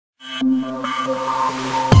When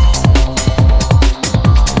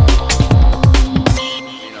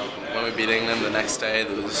we beat England the next day,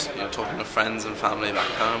 there was, talking to friends and family back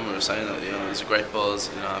home, we were saying that, there was a great buzz,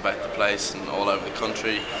 about the place and all over the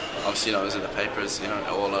country. Obviously, it was in the papers,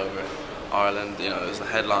 all over Ireland. It was the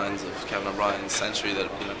headlines of Kevin O'Brien's century that,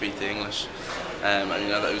 beat the English. And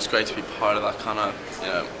that it was great to be part of that kind of,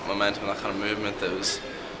 momentum, that kind of movement that was,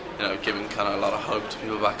 giving kind of a lot of hope to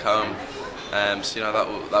people back home. So that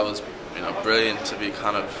was, brilliant to be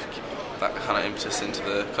kind of that kind of impetus into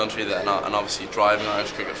the country there, and obviously driving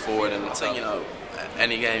Irish cricket forward. And it's like,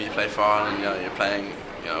 any game you play for Ireland, you're playing,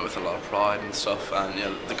 with a lot of pride and stuff, and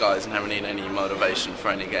the guys never need any motivation for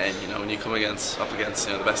any game. When you come up against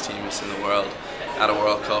the best teams in the world at a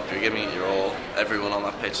World Cup, you're giving it your all. Everyone on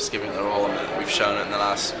that pitch is giving it their all, and we've shown it in the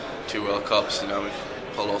last 2 World Cups. We've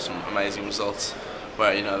pulled off some amazing results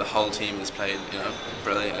where the whole team has played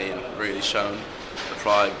brilliantly and really shown the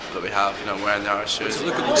pride that we have, wearing the Irish shirts. To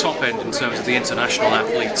look at the top end in terms of the international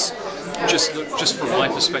athletes, just from my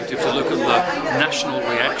perspective, to look at the national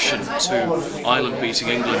reaction to Ireland beating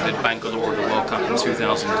England in Bangalore in the World Cup in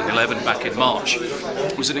 2011 back in March,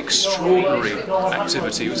 it was an extraordinary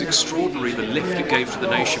activity. It was extraordinary the lift it gave to the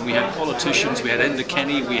nation. We had politicians, we had Enda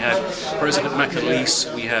Kenny, we had President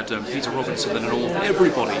McAleese, we had Peter Robinson in the North.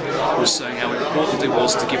 Everybody was saying how important it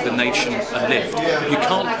was to give the nation a lift. You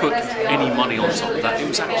can't put any money on top of that. It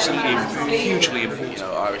was absolutely hugely important.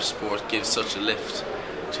 Irish sport gives such a lift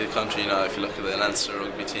to the country. If you look at the Leinster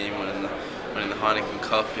rugby team winning the Heineken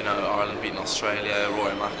Cup, Ireland beating Australia,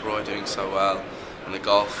 Rory McIlroy doing so well in the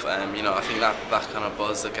golf. I think that kind of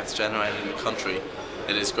buzz that gets generated in the country,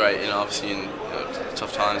 it is great. Obviously in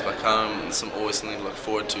tough times back home, and always something to look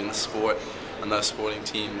forward to in the sport, and those sporting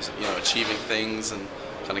teams, achieving things and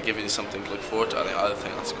kind of giving you something to look forward to. I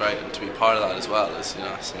think that's great, and to be part of that as well is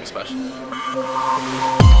something special.